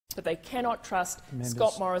but they cannot trust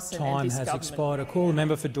Scott Morrison and this government. Time has expired. I call the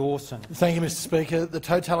member for Dawson. Thank you, Mr Speaker. The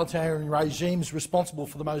totalitarian regimes responsible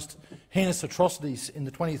for the most heinous atrocities in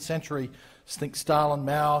the 20th century, think Stalin,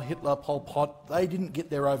 Mao, Hitler, Pol Pot, they didn't get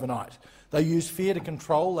there overnight. They used fear to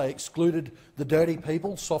control. They excluded the dirty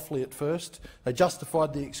people, softly at first. They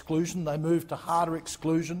justified the exclusion. They moved to harder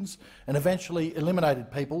exclusions and eventually eliminated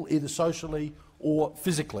people, either socially or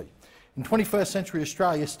physically. In 21st century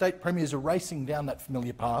Australia, state premiers are racing down that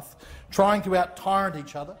familiar path, trying to out-tyrant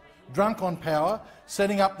each other, drunk on power,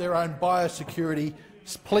 setting up their own biosecurity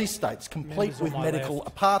police states, complete with medical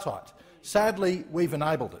apartheid. Sadly, we've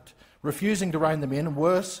enabled it, refusing to rein them in, and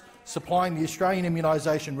worse, supplying the Australian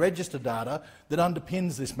immunisation register data that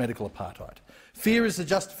underpins this medical apartheid. Fear is the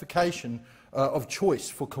justification of choice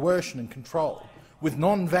for coercion and control, with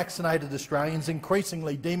non-vaccinated Australians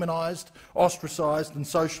increasingly demonised, ostracised and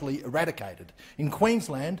socially eradicated. In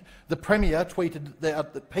Queensland, the Premier tweeted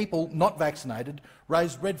that people not vaccinated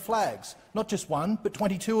raised red flags, not just one, but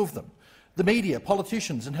 22 of them. The media,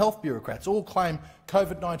 politicians and health bureaucrats all claim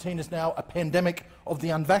COVID-19 is now a pandemic of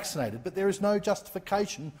the unvaccinated, but there is no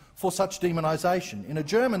justification for such demonisation. In a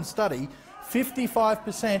German study,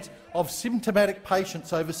 55% of symptomatic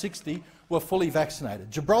patients over 60 were fully vaccinated.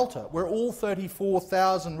 Gibraltar, where all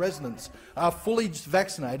 34,000 residents are fully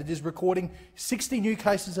vaccinated, is recording 60 new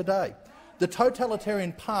cases a day. The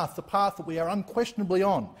totalitarian path, the path that we are unquestionably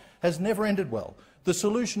on, has never ended well. The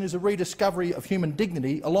solution is a rediscovery of human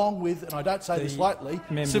dignity, along with, and I don't say this lightly,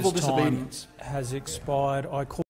 civil disobedience. Has expired. I call